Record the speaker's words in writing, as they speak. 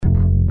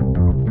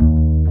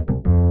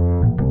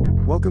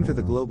Welcome to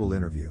the Global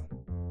Interview.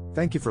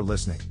 Thank you for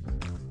listening.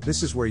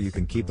 This is where you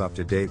can keep up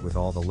to date with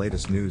all the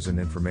latest news and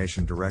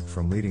information direct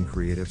from leading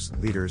creatives,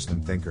 leaders,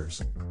 and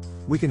thinkers.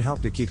 We can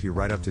help to keep you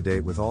right up to date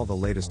with all the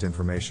latest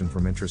information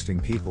from interesting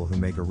people who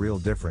make a real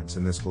difference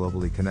in this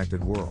globally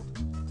connected world.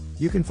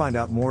 You can find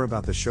out more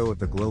about the show at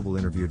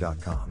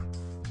theglobalinterview.com.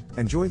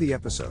 Enjoy the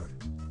episode.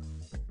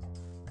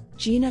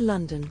 Gina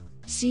London,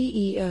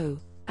 CEO,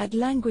 at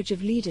Language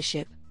of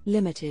Leadership,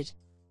 Limited.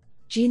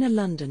 Gina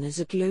London is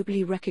a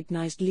globally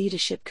recognized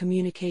leadership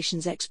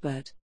communications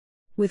expert.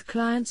 With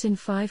clients in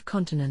 5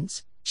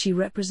 continents, she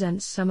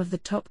represents some of the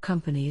top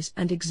companies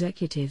and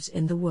executives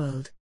in the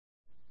world.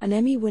 An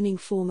Emmy-winning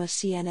former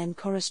CNN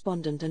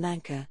correspondent and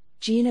anchor,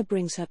 Gina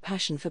brings her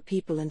passion for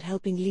people and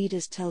helping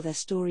leaders tell their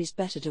stories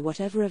better to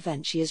whatever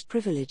event she is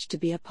privileged to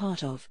be a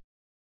part of.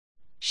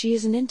 She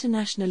is an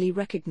internationally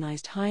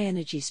recognized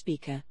high-energy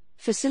speaker,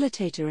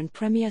 facilitator and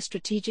premier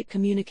strategic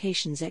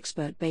communications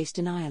expert based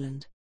in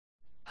Ireland.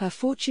 Her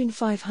Fortune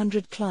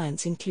 500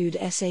 clients include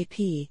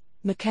SAP,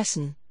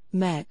 McKesson,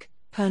 Merck,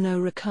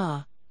 Pernod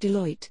Ricard,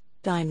 Deloitte,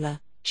 Daimler,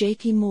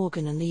 JP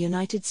Morgan and the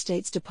United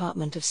States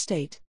Department of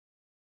State.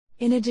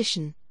 In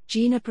addition,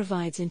 Gina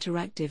provides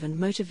interactive and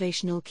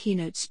motivational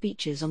keynote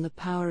speeches on the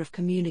power of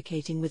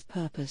communicating with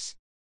purpose.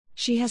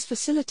 She has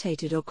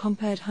facilitated or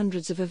compared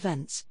hundreds of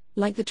events,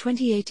 like the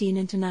 2018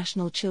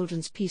 International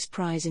Children's Peace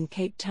Prize in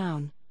Cape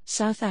Town,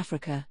 South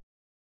Africa.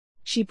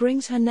 She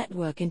brings her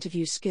network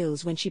interview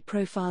skills when she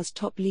profiles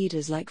top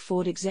leaders like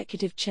Ford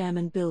Executive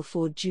Chairman Bill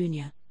Ford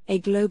Jr., a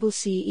global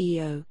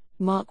CEO,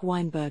 Mark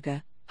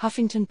Weinberger,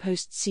 Huffington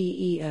Post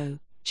CEO,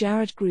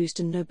 Jared Groost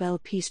and Nobel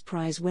Peace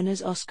Prize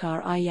winners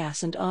Oscar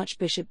Ayas and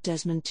Archbishop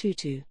Desmond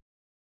Tutu.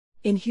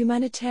 In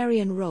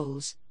humanitarian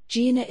roles,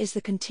 Gina is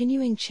the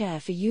continuing chair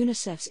for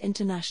UNICEF's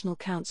International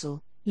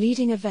Council,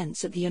 leading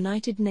events at the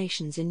United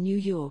Nations in New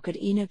York at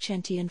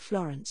Innocenti and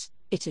Florence,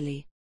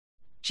 Italy.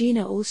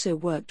 Gina also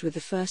worked with the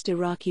first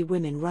Iraqi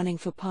women running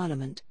for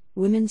parliament,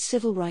 women's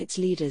civil rights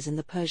leaders in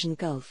the Persian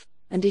Gulf,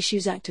 and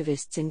issues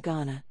activists in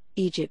Ghana,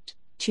 Egypt,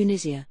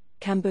 Tunisia,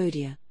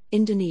 Cambodia,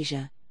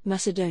 Indonesia,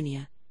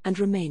 Macedonia, and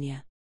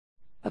Romania.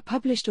 A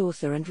published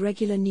author and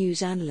regular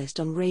news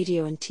analyst on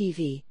radio and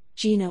TV,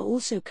 Gina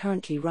also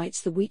currently writes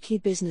the weekly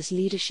business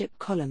leadership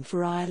column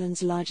for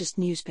Ireland's largest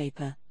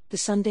newspaper, the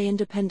Sunday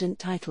Independent,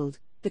 titled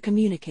The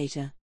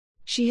Communicator.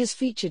 She has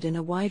featured in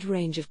a wide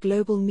range of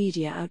global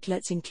media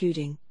outlets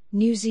including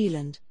New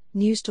Zealand,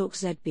 Newstalk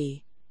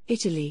ZB,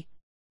 Italy,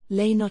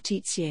 Le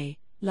Notizie,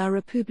 La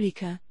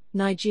Repubblica,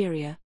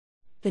 Nigeria,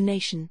 The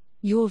Nation,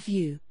 Your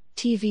View,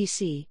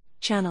 TVC,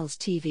 Channels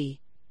TV,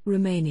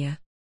 Romania,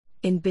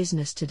 In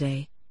Business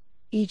Today,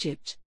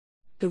 Egypt,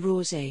 The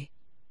Rose,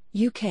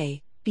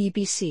 UK,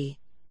 BBC,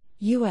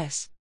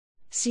 US,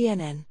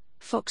 CNN,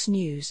 Fox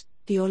News,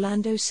 The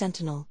Orlando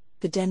Sentinel,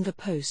 The Denver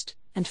Post,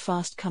 and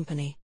Fast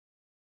Company.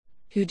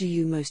 Who do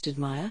you most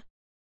admire?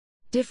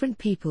 Different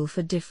people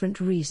for different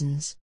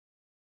reasons.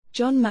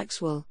 John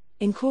Maxwell,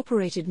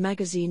 Incorporated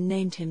magazine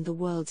named him the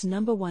world's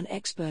 #1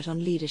 expert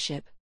on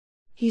leadership.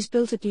 He's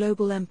built a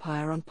global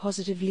empire on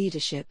positive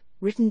leadership,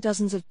 written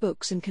dozens of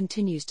books and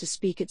continues to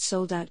speak at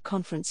sold-out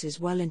conferences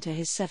well into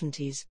his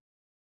 70s.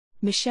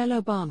 Michelle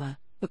Obama,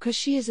 because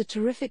she is a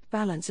terrific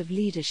balance of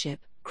leadership,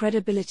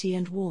 credibility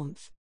and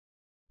warmth.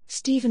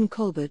 Stephen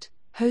Colbert,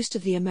 host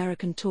of the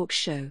American talk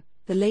show,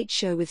 The Late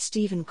Show with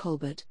Stephen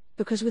Colbert,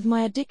 because with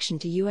my addiction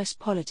to US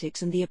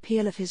politics and the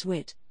appeal of his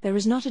wit, there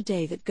is not a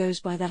day that goes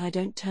by that I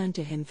don't turn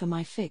to him for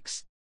my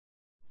fix.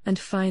 And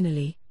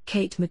finally,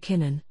 Kate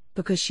McKinnon,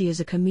 because she is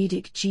a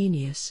comedic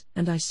genius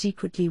and I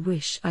secretly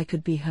wish I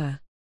could be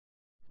her.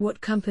 What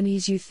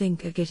companies you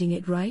think are getting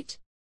it right?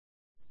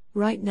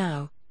 Right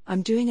now,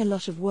 I'm doing a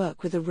lot of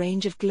work with a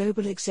range of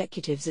global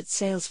executives at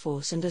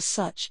Salesforce, and as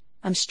such,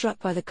 I'm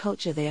struck by the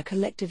culture they are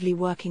collectively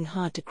working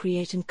hard to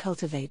create and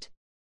cultivate.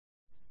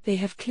 They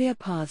have clear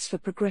paths for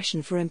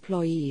progression for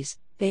employees,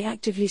 they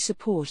actively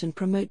support and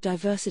promote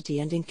diversity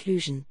and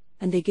inclusion,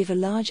 and they give a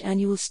large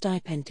annual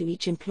stipend to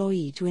each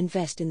employee to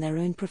invest in their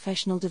own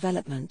professional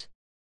development.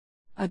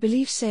 I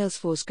believe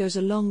Salesforce goes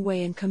a long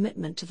way in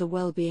commitment to the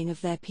well-being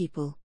of their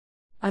people.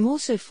 I'm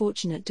also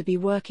fortunate to be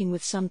working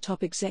with some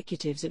top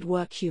executives at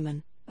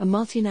WorkHuman, a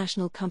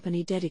multinational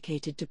company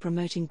dedicated to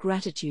promoting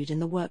gratitude in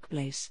the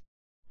workplace.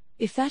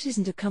 If that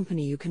isn't a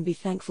company you can be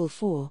thankful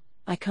for,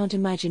 I can't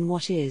imagine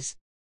what is.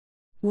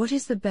 What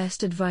is the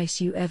best advice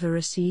you ever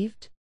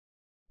received?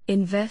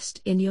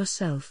 Invest in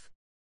yourself.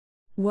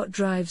 What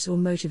drives or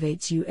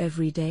motivates you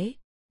every day?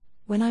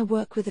 When I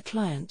work with a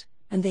client,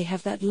 and they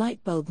have that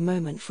light bulb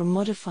moment from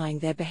modifying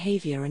their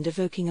behavior and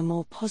evoking a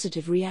more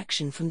positive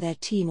reaction from their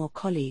team or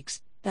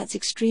colleagues, that's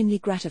extremely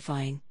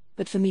gratifying.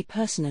 But for me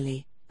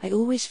personally, I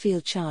always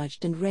feel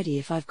charged and ready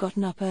if I've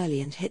gotten up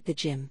early and hit the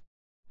gym.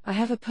 I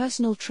have a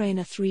personal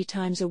trainer 3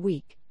 times a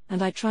week,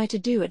 and I try to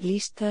do at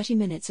least 30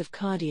 minutes of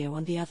cardio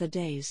on the other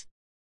days.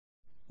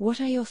 What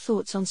are your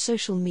thoughts on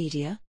social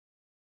media?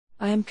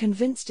 I am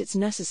convinced it's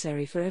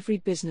necessary for every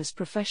business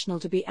professional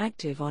to be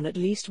active on at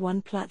least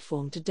one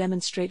platform to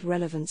demonstrate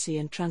relevancy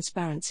and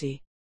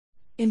transparency.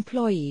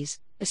 Employees,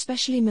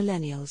 especially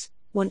millennials,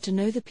 Want to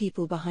know the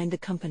people behind the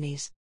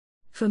companies?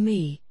 For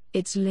me,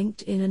 it's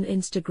LinkedIn and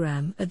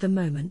Instagram at the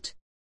moment.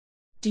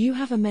 Do you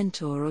have a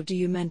mentor or do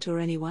you mentor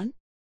anyone?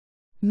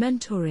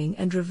 Mentoring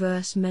and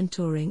reverse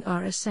mentoring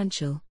are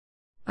essential.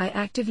 I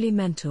actively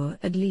mentor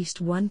at least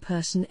one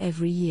person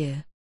every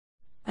year.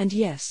 And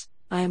yes,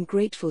 I am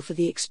grateful for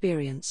the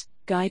experience,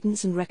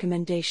 guidance and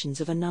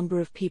recommendations of a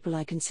number of people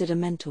I consider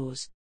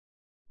mentors.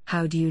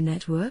 How do you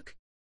network?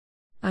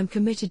 I'm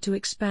committed to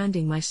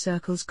expanding my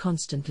circles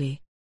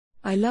constantly.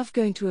 I love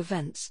going to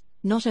events,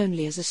 not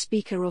only as a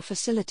speaker or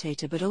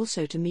facilitator but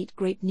also to meet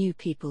great new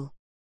people.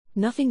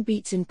 Nothing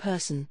beats in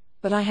person,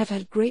 but I have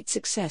had great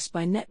success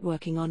by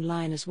networking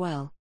online as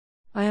well.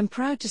 I am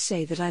proud to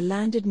say that I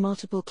landed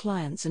multiple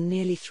clients and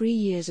nearly 3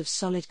 years of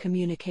solid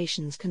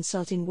communications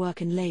consulting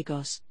work in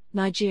Lagos,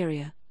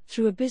 Nigeria,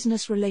 through a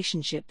business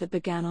relationship that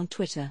began on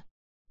Twitter.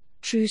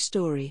 True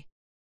story.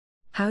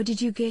 How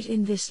did you get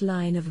in this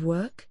line of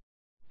work?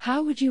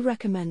 How would you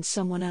recommend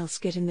someone else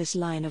get in this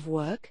line of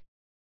work?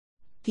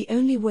 The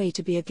only way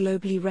to be a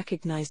globally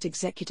recognized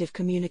executive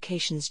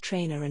communications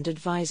trainer and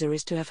advisor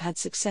is to have had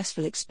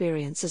successful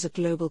experience as a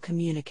global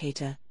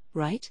communicator,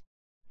 right?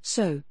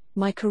 So,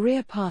 my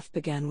career path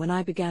began when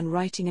I began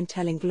writing and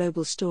telling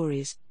global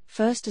stories,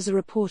 first as a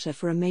reporter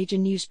for a major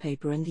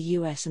newspaper in the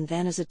US and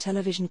then as a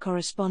television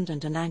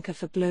correspondent and anchor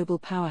for global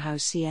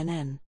powerhouse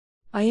CNN.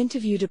 I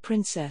interviewed a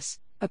princess,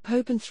 a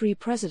pope and 3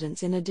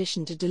 presidents in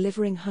addition to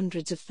delivering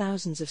hundreds of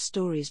thousands of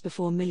stories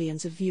before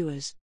millions of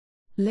viewers.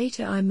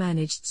 Later I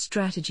managed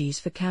strategies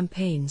for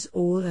campaigns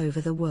all over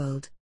the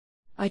world.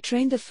 I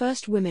trained the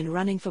first women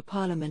running for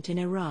parliament in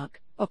Iraq,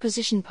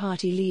 opposition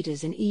party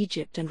leaders in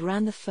Egypt and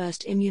ran the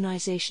first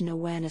immunization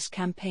awareness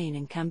campaign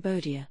in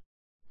Cambodia.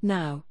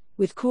 Now,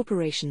 with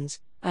corporations,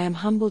 I am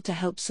humbled to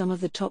help some of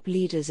the top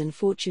leaders in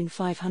Fortune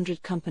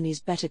 500 companies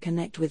better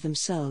connect with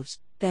themselves,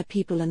 their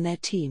people and their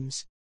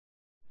teams.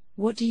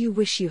 What do you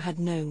wish you had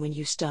known when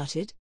you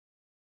started?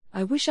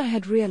 I wish I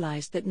had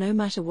realized that no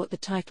matter what the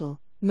title,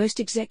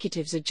 most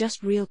executives are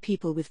just real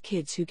people with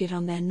kids who get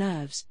on their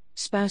nerves,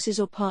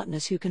 spouses or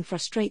partners who can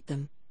frustrate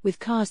them, with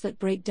cars that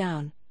break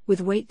down,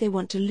 with weight they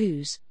want to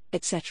lose,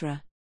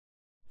 etc.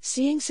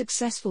 Seeing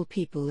successful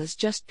people as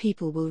just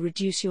people will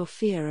reduce your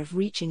fear of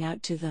reaching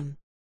out to them.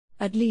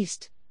 At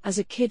least, as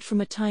a kid from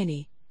a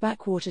tiny,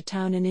 backwater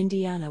town in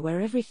Indiana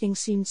where everything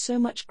seemed so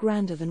much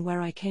grander than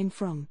where I came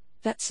from,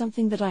 that's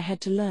something that I had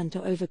to learn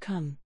to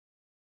overcome.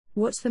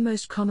 What's the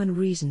most common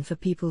reason for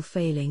people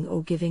failing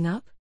or giving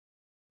up?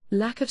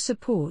 Lack of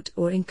support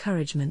or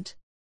encouragement.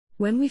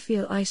 When we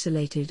feel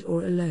isolated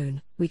or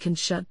alone, we can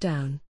shut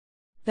down.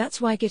 That's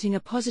why getting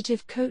a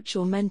positive coach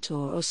or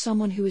mentor or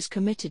someone who is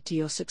committed to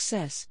your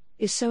success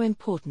is so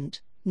important,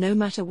 no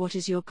matter what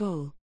is your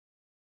goal.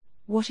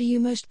 What are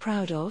you most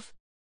proud of?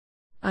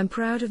 I'm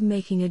proud of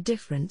making a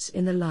difference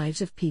in the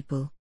lives of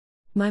people.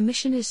 My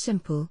mission is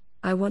simple: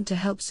 I want to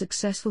help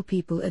successful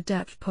people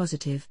adapt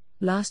positive,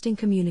 lasting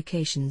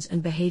communications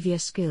and behavior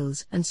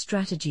skills and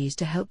strategies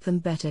to help them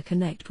better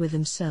connect with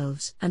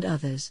themselves and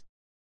others.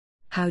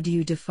 How do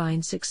you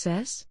define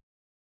success?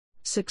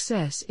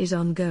 Success is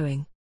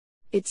ongoing.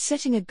 It's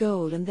setting a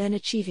goal and then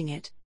achieving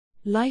it.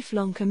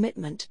 Lifelong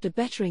commitment to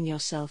bettering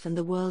yourself and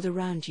the world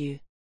around you.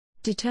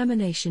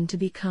 Determination to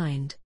be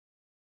kind.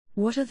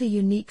 What are the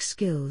unique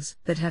skills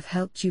that have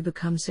helped you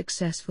become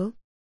successful?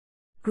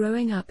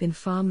 Growing up in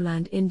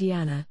farmland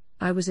Indiana,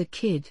 I was a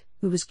kid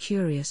who was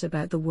curious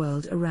about the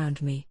world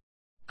around me.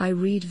 I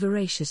read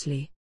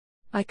voraciously.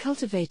 I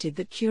cultivated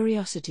that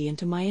curiosity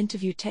into my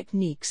interview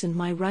techniques and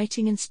my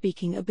writing and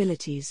speaking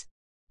abilities.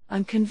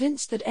 I'm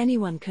convinced that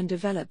anyone can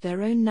develop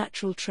their own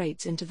natural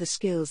traits into the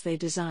skills they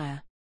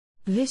desire.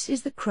 This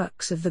is the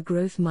crux of the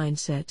growth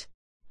mindset.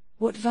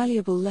 What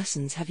valuable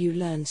lessons have you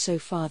learned so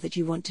far that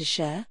you want to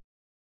share?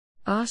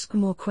 Ask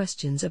more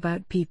questions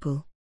about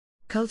people.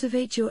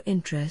 Cultivate your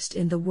interest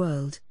in the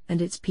world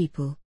and its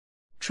people.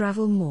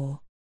 Travel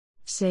more.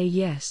 Say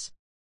yes.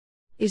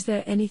 Is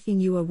there anything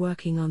you are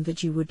working on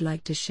that you would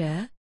like to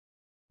share?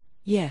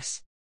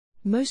 Yes.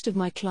 Most of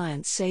my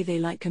clients say they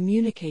like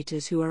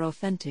communicators who are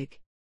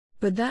authentic.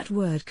 But that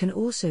word can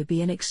also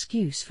be an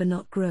excuse for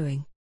not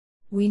growing.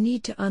 We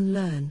need to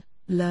unlearn,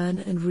 learn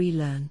and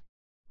relearn.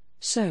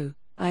 So,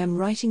 I am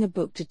writing a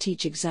book to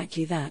teach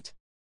exactly that.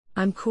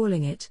 I'm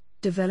calling it,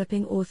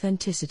 Developing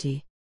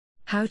Authenticity.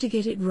 How to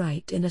get it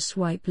right in a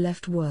swipe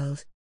left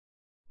world.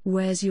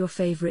 Where's your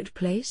favorite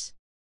place?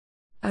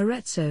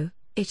 Arezzo,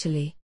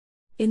 Italy.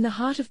 In the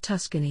heart of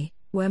Tuscany,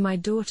 where my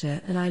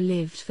daughter and I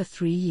lived for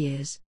 3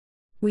 years.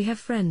 We have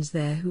friends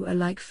there who are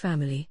like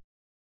family.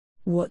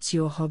 What's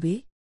your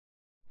hobby?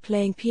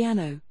 Playing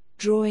piano,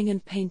 drawing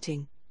and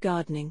painting,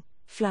 gardening,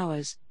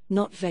 flowers,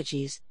 not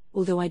veggies,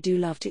 although I do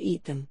love to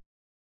eat them.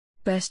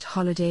 Best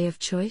holiday of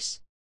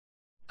choice?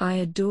 I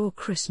adore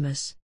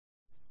Christmas.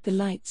 The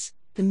lights,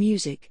 the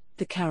music,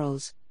 the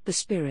carols, the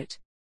spirit.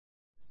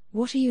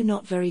 What are you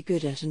not very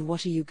good at and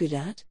what are you good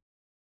at?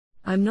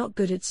 I'm not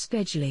good at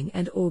scheduling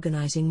and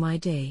organizing my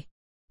day.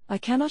 I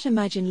cannot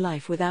imagine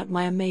life without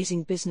my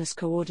amazing business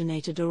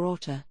coordinator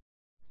Dorota.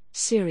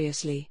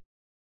 Seriously.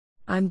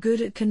 I'm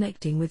good at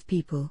connecting with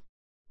people.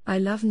 I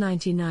love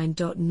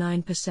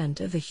 99.9%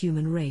 of the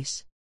human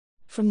race.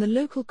 From the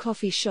local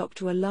coffee shop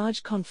to a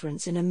large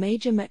conference in a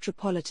major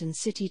metropolitan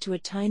city to a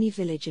tiny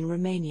village in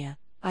Romania,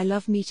 I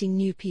love meeting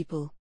new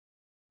people.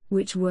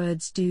 Which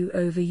words do you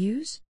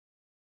overuse?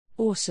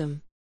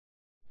 Awesome.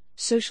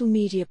 Social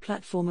media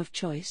platform of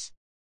choice?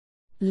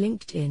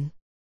 LinkedIn.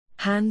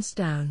 Hands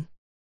down.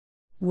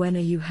 When are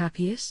you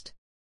happiest?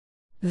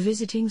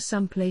 Visiting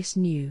someplace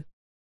new.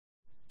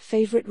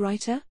 Favorite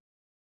writer?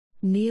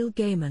 Neil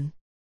Gaiman.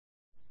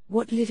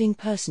 What living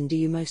person do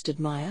you most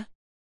admire?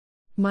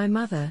 My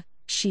mother,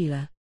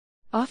 Sheila.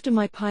 After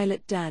my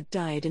pilot dad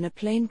died in a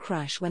plane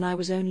crash when I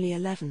was only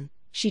 11,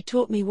 she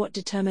taught me what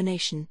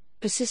determination,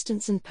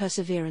 persistence and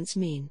perseverance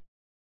mean.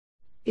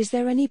 Is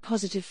there any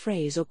positive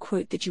phrase or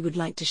quote that you would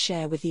like to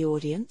share with the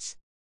audience?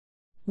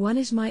 One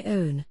is my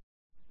own.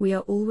 We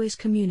are always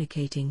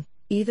communicating,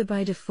 either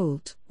by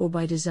default or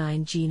by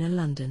design. Gina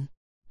London.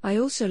 I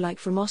also like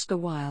from Oscar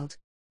Wilde.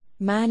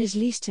 Man is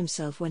least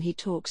himself when he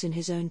talks in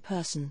his own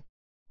person.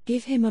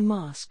 Give him a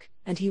mask,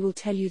 and he will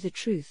tell you the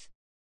truth.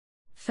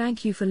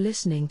 Thank you for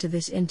listening to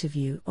this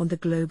interview on The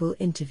Global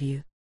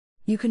Interview.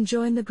 You can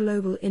join the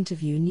Global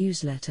Interview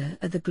newsletter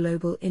at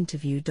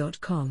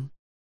theglobalinterview.com.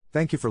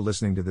 Thank you for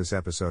listening to this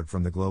episode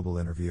from The Global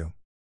Interview.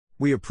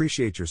 We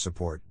appreciate your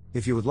support.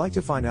 If you would like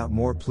to find out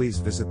more, please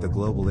visit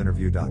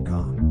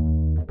theglobalinterview.com.